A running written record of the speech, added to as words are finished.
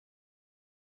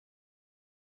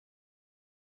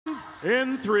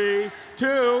In 3,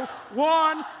 2,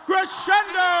 1,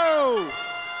 crescendo!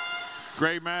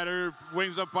 Gray Matter,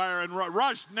 Wings of Fire, and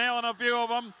Rush nailing a few of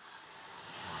them.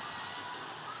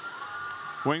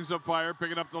 Wings of Fire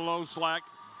picking up the low slack.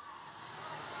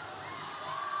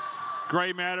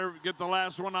 Gray Matter get the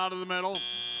last one out of the middle.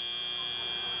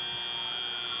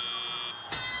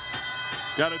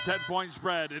 Got a 10-point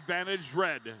spread, advantage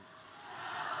red.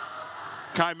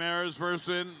 Chimeras first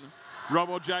in,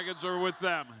 Robo Jackets are with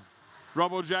them.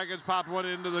 Robo Jackets popped one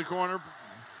into the corner.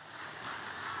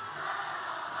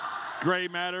 Gray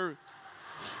Matter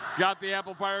got the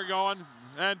amplifier going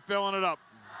and filling it up.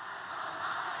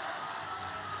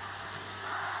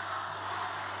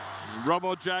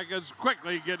 Robo Jackets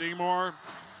quickly getting more.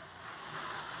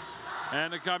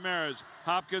 And the Chimeras.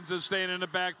 Hopkins is staying in the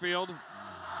backfield.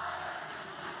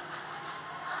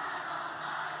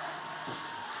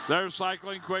 They're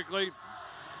cycling quickly.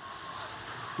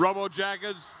 Robo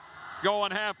Jackets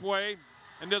going halfway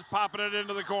and just popping it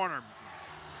into the corner.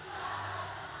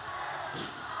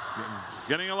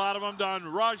 Getting a lot of them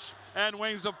done. Rush and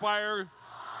Wings of Fire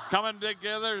coming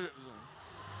together.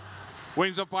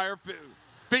 Wings of Fire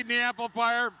feeding the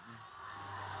amplifier.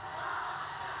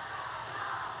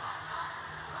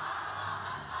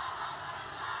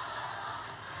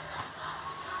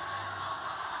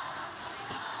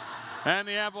 And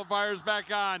the amplifier's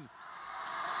back on.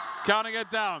 Counting it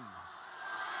down.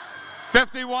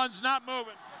 51's not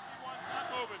moving. 51's not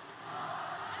moving.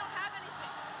 I don't have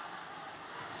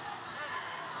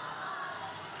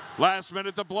anything. Last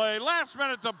minute to play. Last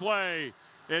minute to play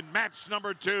in match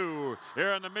number 2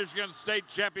 here in the Michigan State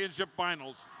Championship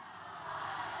Finals.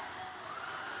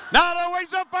 Now the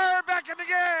Wings of Fire back in the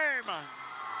game.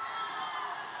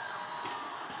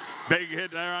 Big hit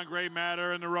there on Gray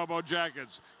Matter and the Robo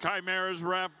Jackets. Chimeras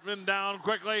wrapping down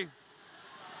quickly.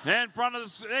 In front of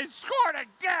the, they scored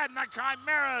again, the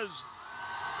Chimeras.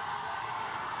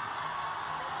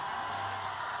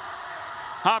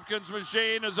 Hopkins'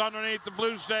 machine is underneath the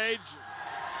blue stage.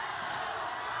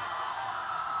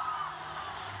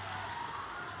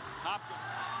 Hopkins.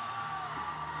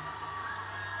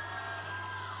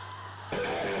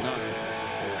 No.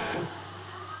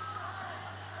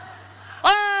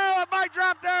 Oh, a mic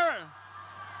drop there.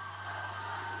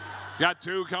 Got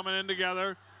two coming in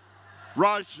together.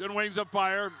 Rush and Wings of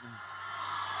Fire.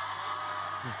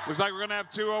 Looks like we're going to have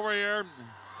two over here.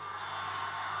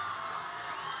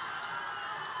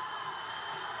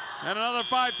 And another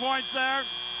 5 points there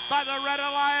by the Red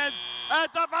Alliance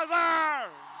at the buzzer.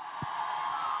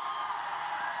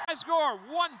 High score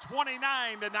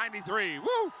 129-93.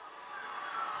 Woo!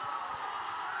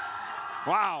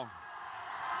 Wow.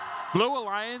 Blue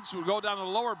Alliance will go down to the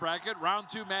lower bracket, round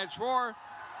 2, match 4,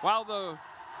 while the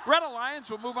Red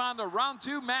Alliance will move on to round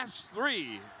 2, match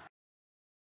 3.